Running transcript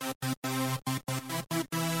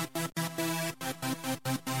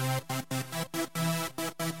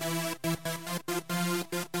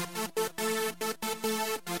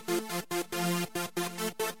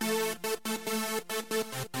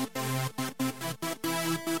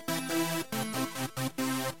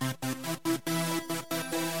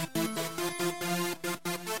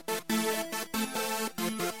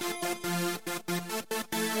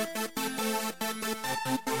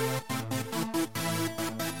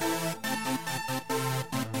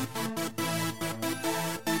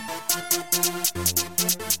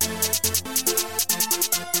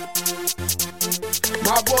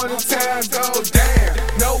boy, the time go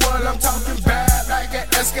down. Know what I'm talking about? Like an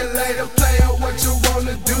escalator player, what you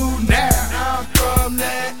wanna do now? I'm from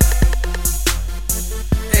that,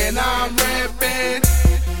 and I'm rapping.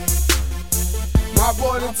 My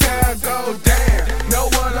boy, the time go down. Know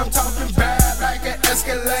what I'm talking about? Like an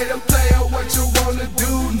escalator player, what you wanna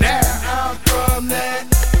do now? I'm from that,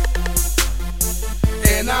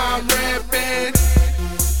 and I'm rapping.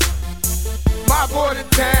 My boy, the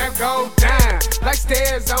time go down like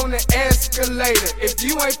stairs on the escalator. If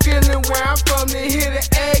you ain't feeling where I'm from, then hit the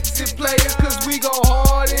exit player. Cause we go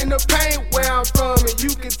hard in the paint where I'm from, and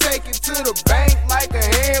you can take it to the bank like a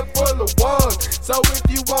handful of ones. So if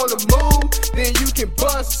you wanna move, then you can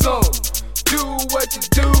bust some. Do what you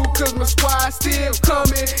do, cause my squad still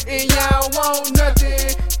coming, and y'all want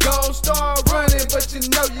nothing. Gon' start running, but you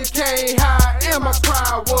know you can't hide. And my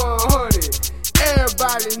crowd 100,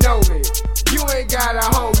 everybody know me. You ain't got a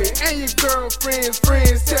homie, and your girlfriend's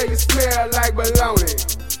friends tell you smell like bologna.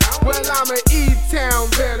 Well, I'm an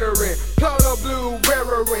E-Town veteran, Polo blue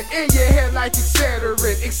wearing, in your head like etc,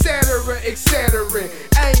 etc, etc.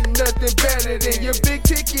 Ain't nothing better than your big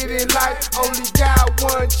ticket in life. Only got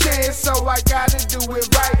one chance, so I gotta do it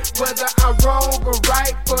right. Whether I'm wrong or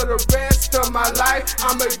right, for the rest of my life,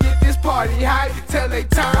 I'ma get this party hype till they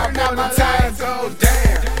turn out my lights go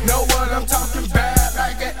down. Know what I'm talking about?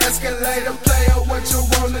 Like an escalator player, what you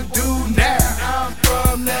wanna do now? I'm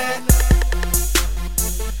from that,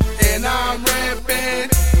 and I'm rapping.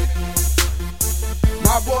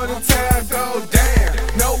 My boy, the time go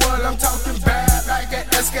down. Know what I'm talking about? Like an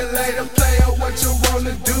escalator player, what you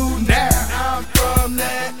wanna do now? I'm from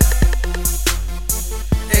that,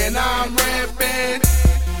 and I'm rapping.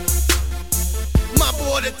 My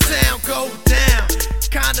boy, the town go down,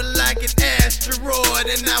 kinda like an asteroid,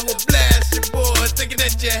 and I will blast your boy, thinking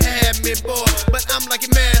that you had me, boy. But I'm like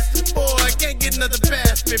a master boy, I can't get nothing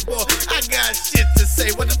past me, boy. I got shit to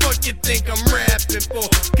say, what the fuck you think I'm rapping for?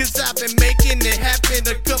 Cause I've been making it happen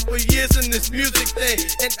a couple years in this music thing,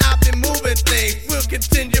 and I've been moving things, we'll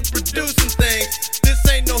continue producing things. This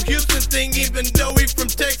ain't no Houston thing, even though we from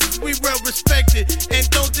Texas, we well respected. And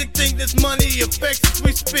don't think this money affects us,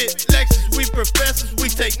 we spit lectures, we professors, we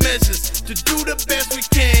take measures to do the best we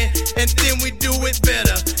can, and then we do it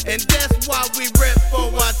better. And that's why we rep for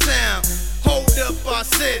our town. Hold up our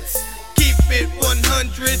sets, keep it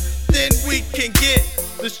 100, then we can get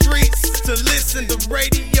the streets to listen, the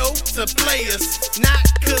radio to play us. Not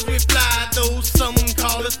cause we fly, though some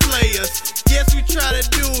call us players. Yes, we try to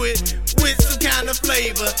do it with some kind of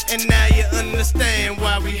flavor, and now you understand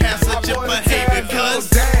why we have such a behavior. Cause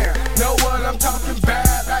down. Know what I'm talking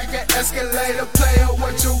about? Like an escalator player,